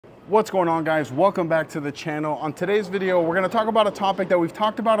What's going on, guys? Welcome back to the channel. On today's video, we're going to talk about a topic that we've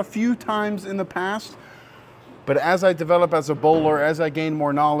talked about a few times in the past, but as I develop as a bowler, as I gain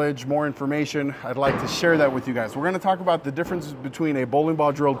more knowledge, more information, I'd like to share that with you guys. We're going to talk about the differences between a bowling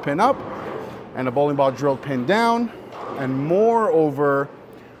ball drilled pin up and a bowling ball drilled pin down, and moreover,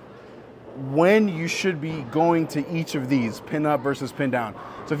 when you should be going to each of these, pin up versus pin down.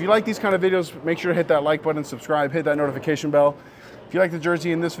 So if you like these kind of videos, make sure to hit that like button, subscribe, hit that notification bell. If you like the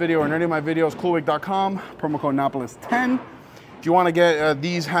jersey in this video or in any of my videos, coolwick.com, promo code Napoles 10. If you want to get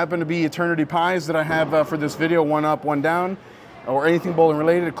these happen to be Eternity Pies that I have for this video, one up, one down, or anything bowling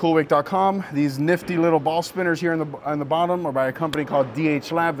related, coolwick.com. These nifty little ball spinners here on the bottom are by a company called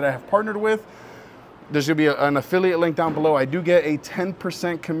DH Lab that I have partnered with. There's going to be an affiliate link down below. I do get a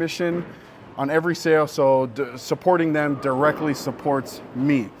 10% commission on every sale, so supporting them directly supports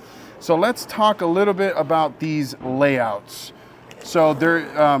me. So let's talk a little bit about these layouts. So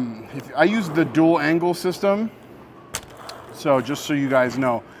I use the dual angle system. So just so you guys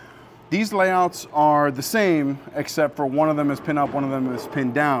know, these layouts are the same, except for one of them is pin up, one of them is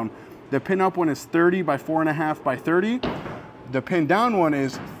pin down. The pin up one is 30 by 4.5 by 30. The pin down one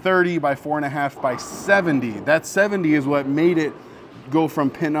is 30 by 4.5 by 70. That 70 is what made it go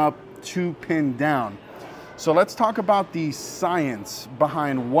from pin up to pin down. So let's talk about the science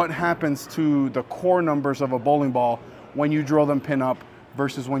behind what happens to the core numbers of a bowling ball when you drill them pin up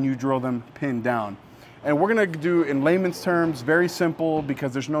versus when you drill them pin down. And we're gonna do in layman's terms, very simple,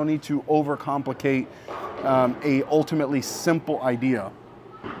 because there's no need to overcomplicate a ultimately simple idea.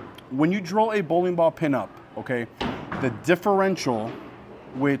 When you drill a bowling ball pin up, okay, the differential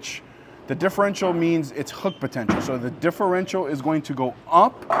means its hook potential. So the differential is going to go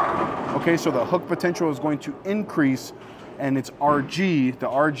up, okay, so the hook potential is going to increase, and it's RG. The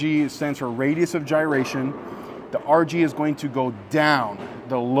RG stands for radius of gyration. The RG is going to go down.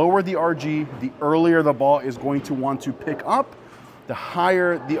 The lower the RG, the earlier the ball is going to want to pick up. The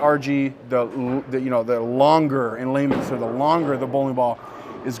higher the RG, the longer, in layman's terms, the longer the bowling ball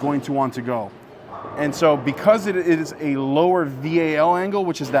is going to want to go. And so because it is a lower VAL angle,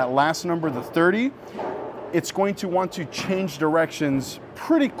 which is that last number, the 30, it's going to want to change directions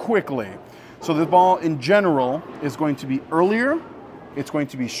pretty quickly. So the ball in general is going to be earlier, it's going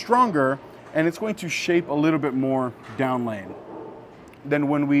to be stronger, and it's going to shape a little bit more down lane. Then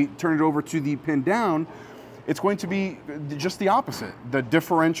when we turn it over to the pin down, it's going to be just the opposite. The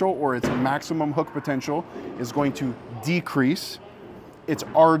differential, or its maximum hook potential, is going to decrease. Its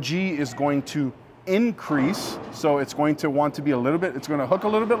RG is going to increase, so it's going to want to be it's going to hook a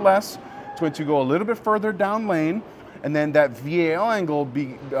little bit less, it's going to go a little bit further down lane, and then that VAL angle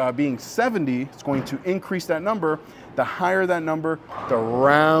being 70, it's going to increase that number. The higher that number, the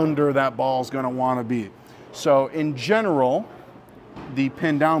rounder that ball is going to want to be. So in general, the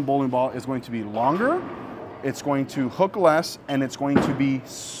pin down bowling ball is going to be longer, it's going to hook less, and it's going to be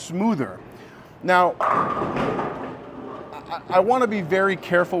smoother. Now, I want to be very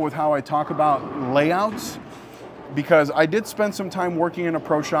careful with how I talk about layouts, because I did spend some time working in a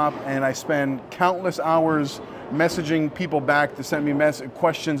pro shop, and I spend countless hours messaging people back to send me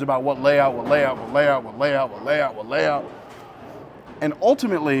questions about what layout. And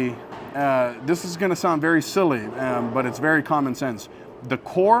ultimately, this is going to sound very silly, but it's very common sense. The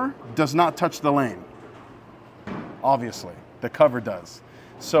core does not touch the lane. Obviously, the cover does.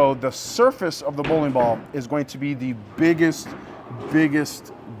 So the surface of the bowling ball is going to be the biggest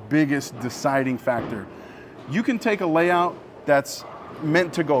deciding factor. You can take a layout that's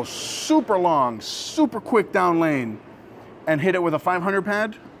meant to go super long, super quick down lane, and hit it with a 500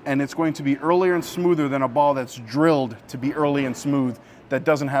 pad, and it's going to be earlier and smoother than a ball that's drilled to be early and smooth that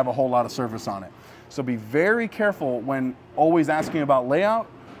doesn't have a whole lot of surface on it. So be very careful when always asking about layout,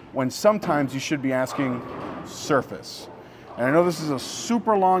 when sometimes you should be asking surface. And I know this is a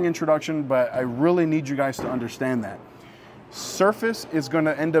super long introduction, but I really need you guys to understand that. Surface is going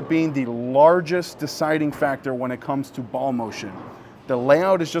to end up being the largest deciding factor when it comes to ball motion. The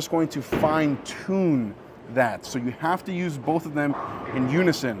layout is just going to fine tune that. So you have to use both of them in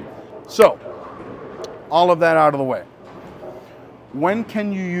unison. So, all of that out of the way. When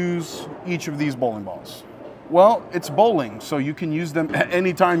can you use each of these bowling balls? Well, it's bowling, so you can use them at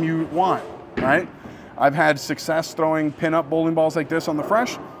any time you want, right? I've had success throwing pin-up bowling balls like this on the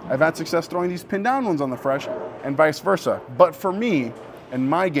fresh. I've had success throwing these pin-down ones on the fresh, and vice versa. But for me, in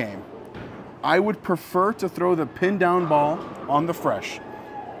my game, I would prefer to throw the pin-down ball on the fresh.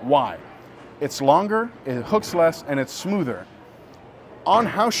 Why? It's longer, it hooks less, and it's smoother. On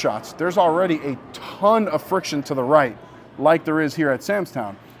house shots, there's already a ton of friction to the right, like there is here at Sam's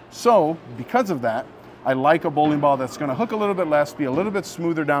Town. So, because of that, I like a bowling ball that's gonna hook a little bit less, be a little bit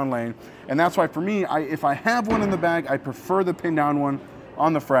smoother down lane. And that's why for me, if I have one in the bag, I prefer the pin down one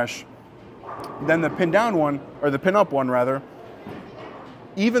on the fresh. Then the pin down one, or the pin up one rather,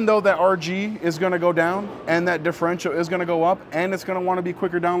 even though that RG is gonna go down and that differential is gonna go up and it's gonna wanna be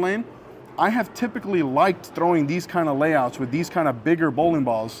quicker down lane, I have typically liked throwing these kind of layouts with these kind of bigger bowling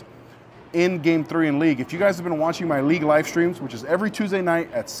balls in Game 3 in League. If you guys have been watching my League live streams, which is every Tuesday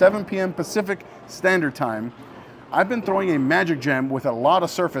night at 7 p.m. Pacific Standard Time, I've been throwing a Magic Gem with a lot of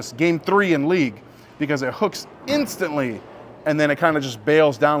surface Game 3 in League because it hooks instantly and then it kind of just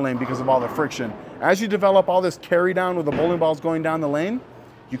bails down lane because of all the friction. As you develop all this carry down with the bowling balls going down the lane,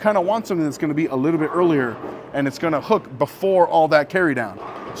 you kind of want something that's going to be a little bit earlier and it's going to hook before all that carry down.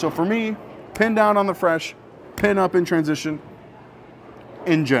 So for me, pin down on the fresh, pin up in transition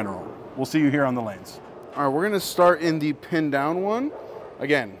in general. We'll see you here on the lanes. All right, we're going to start in the pin down one.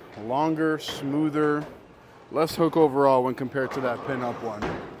 Again, longer, smoother, less hook overall when compared to that pin up one.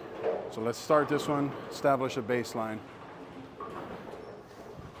 So let's start this one, establish a baseline.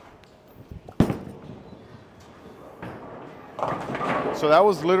 So that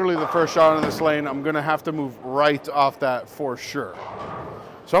was literally the first shot in this lane. I'm gonna have to move right off that for sure.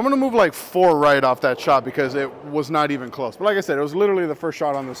 So I'm gonna move like 4 right off that shot because it was not even close. But like I said, it was literally the first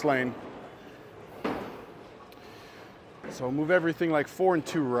shot on this lane. So I'll move everything like 4 and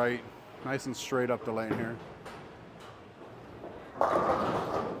 2 right, nice and straight up the lane here.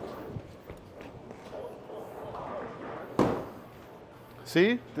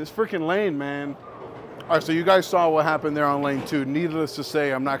 See, this freaking lane, man. All right, so you guys saw what happened there on lane 2. Needless to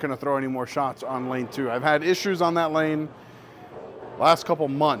say, I'm not gonna throw any more shots on lane 2. I've had issues on that lane last couple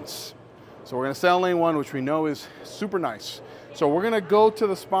months. So we're gonna stay on lane 1, which we know is super nice. So we're gonna go to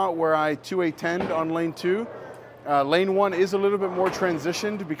the spot where I 2-8-10'd on lane 2. Lane 1 is a little bit more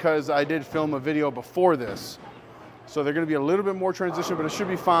transitioned because I did film a video before this. So they're gonna be a little bit more transition, but it should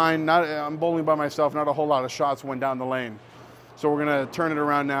be fine. I'm bowling by myself, not a whole lot of shots went down the lane. So we're gonna turn it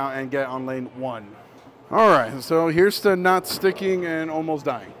around now and get on lane 1. All right, so here's the not sticking and almost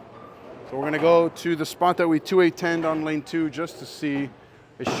dying. So we're gonna go to the spot that we 2-8-10'd on lane 2 just to see.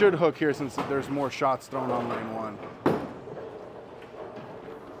 It should hook here since there's more shots thrown on lane 1.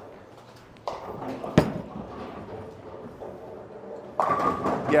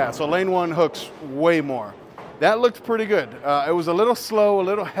 Yeah, so lane 1 hooks way more. That looked pretty good. It was a little slow, a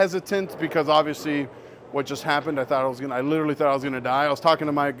little hesitant because obviously what just happened, I literally thought I was gonna die. I was talking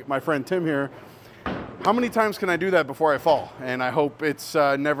to my friend Tim here. How many times can I do that before I fall? And I hope it's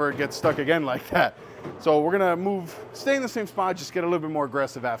never gets stuck again like that. So we're gonna stay in the same spot, just get a little bit more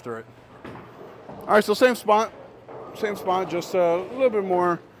aggressive after it. All right, so same spot, just a little bit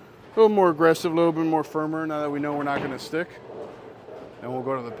more aggressive, a little bit more firmer now that we know we're not gonna stick. And we'll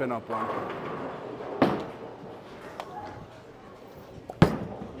go to the pin up one.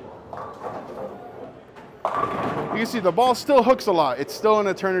 You can see the ball still hooks a lot. It's still an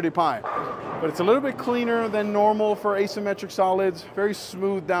eternity pie, but it's a little bit cleaner than normal for asymmetric solids. Very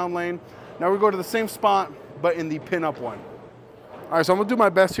smooth down lane. Now we go to the same spot, but in the pin up one. All right, so I'm gonna do my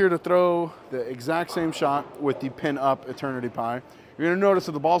best here to throw the exact same shot with the pin up eternity pie. You're gonna notice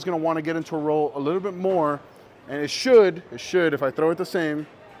that the ball's gonna wanna get into a roll a little bit more, and it should, if I throw it the same,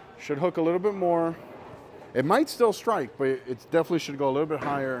 should hook a little bit more. It might still strike, but it definitely should go a little bit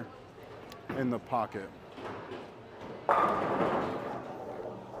higher in the pocket.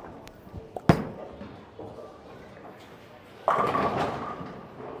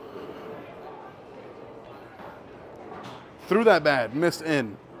 Threw that bad, missed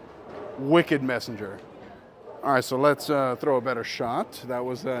in. Wicked messenger. All right, so let's throw a better shot. That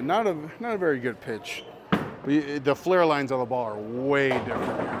was not a very good pitch. But the flare lines of the ball are way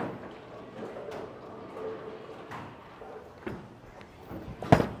different here.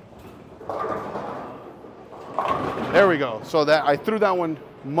 There we go. So that I threw that one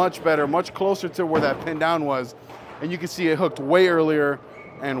much better, much closer to where that pin down was. And you can see it hooked way earlier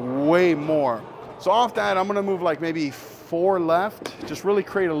and way more. So off that, I'm gonna move like maybe 4 left, just really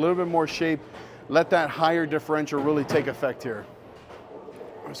create a little bit more shape, let that higher differential really take effect here.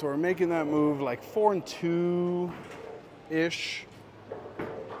 So we're making that move like 4 and 2-ish.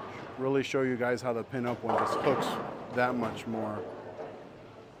 Really show you guys how the pin up one just hooks that much more.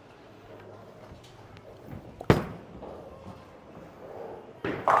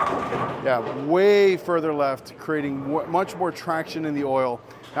 Yeah, way further left, creating much more traction in the oil.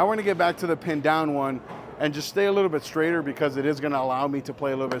 Now we're gonna get back to the pin down one and just stay a little bit straighter because it is gonna allow me to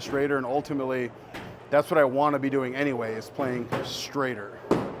play a little bit straighter, and ultimately, that's what I wanna be doing anyway, is playing straighter.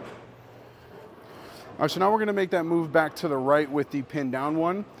 All right, so now we're gonna make that move back to the right with the pin down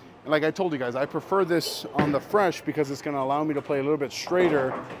one. And like I told you guys, I prefer this on the fresh because it's gonna allow me to play a little bit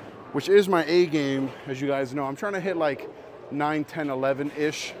straighter, which is my A game, as you guys know. I'm trying to hit like 9, 10,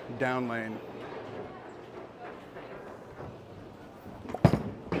 11-ish down lane.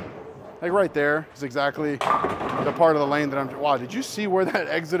 Like right there is exactly the part of the lane that I'm, wow, did you see where that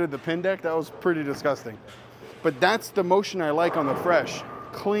exited the pin deck? That was pretty disgusting. But that's the motion I like on the fresh.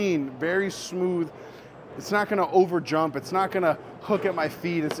 Clean, very smooth. It's not gonna over jump. It's not gonna hook at my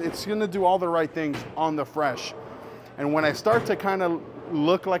feet. It's gonna do all the right things on the fresh. And when I start to kind of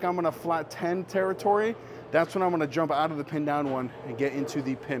look like I'm gonna flat 10 territory, that's when I'm gonna jump out of the pin down one and get into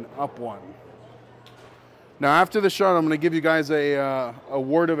the pin up one. Now after the shot, I'm gonna give you guys a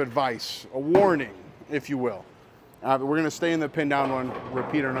word of advice, a warning, if you will. We're gonna stay in the pin down one,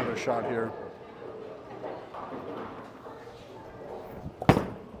 repeat another shot here.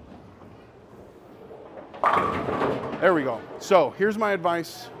 There we go. So here's my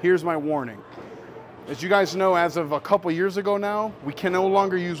advice, here's my warning. As you guys know, as of a couple years ago now, we can no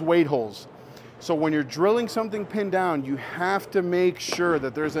longer use weight holes. So when you're drilling something pinned down, you have to make sure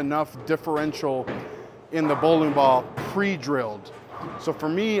that there's enough differential in the bowling ball pre-drilled. So for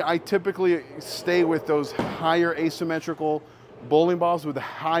me, I typically stay with those higher asymmetrical bowling balls with the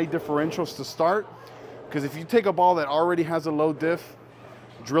high differentials to start. Because if you take a ball that already has a low diff,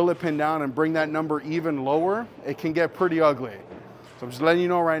 drill it pinned down and bring that number even lower, it can get pretty ugly. So I'm just letting you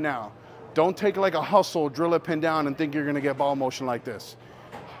know right now. Don't take like a hustle, drill it pinned down and think you're gonna get ball motion like this.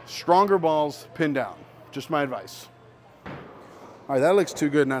 Stronger balls, pinned down. Just my advice. All right, that looks too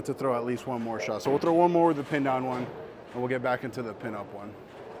good not to throw at least one more shot. So we'll throw one more with the pin down one, and we'll get back into the pin up one.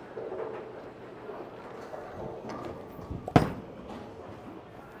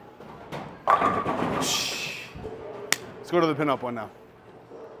 Let's go to the pin up one now.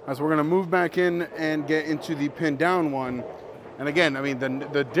 As we're gonna move back in and get into the pin down one. And again, I mean,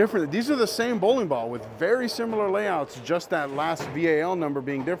 the different, these are the same bowling ball with very similar layouts, just that last VAL number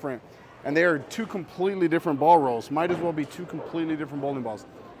being different. And they are two completely different ball rolls. Might as well be two completely different bowling balls.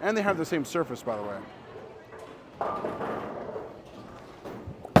 And they have the same surface, by the way.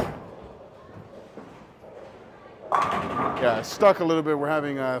 Yeah, stuck a little bit. We're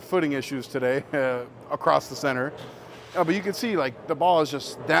having footing issues today across the center. But you can see like the ball is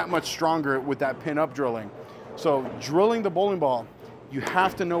just that much stronger with that pin up drilling. So drilling the bowling ball, you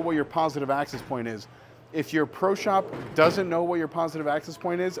have to know what your positive access point is. If your pro shop doesn't know what your positive access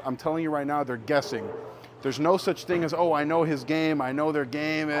point is, I'm telling you right now, they're guessing. There's no such thing as, oh, I know his game, I know their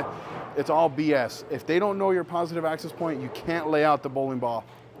game. It's all BS. If they don't know your positive access point, you can't lay out the bowling ball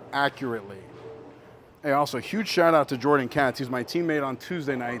accurately. Hey, also, huge shout out to Jordan Katz. He's my teammate on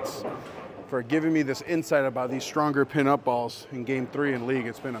Tuesday nights for giving me this insight about these stronger pin-up balls in Game 3 in League.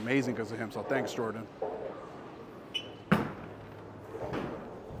 It's been amazing because of him, so thanks, Jordan.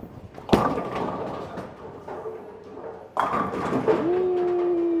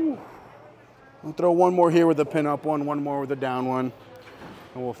 Ooh. I'll throw one more here with the pin-up one more with the down one,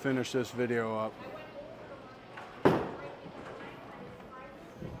 and we'll finish this video up.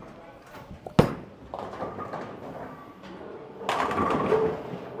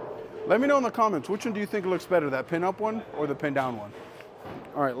 Let me know in the comments, which one do you think looks better, that pin up one or the pin down one?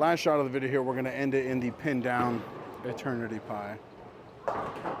 All right, last shot of the video here. We're gonna end it in the pin down Eternity Pie.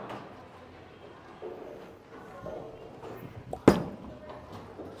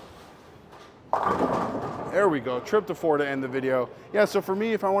 There we go, trip to 4 to end the video. Yeah, so for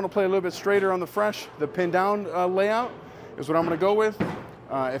me, if I wanna play a little bit straighter on the fresh, the pin down layout is what I'm gonna go with.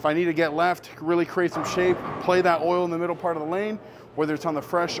 If I need to get left, really create some shape, play that oil in the middle part of the lane, whether it's on the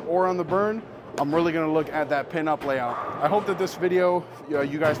fresh or on the burn, I'm really gonna look at that pin up layout. I hope that this video,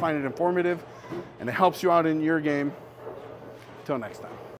 you guys find it informative and it helps you out in your game. Till next time.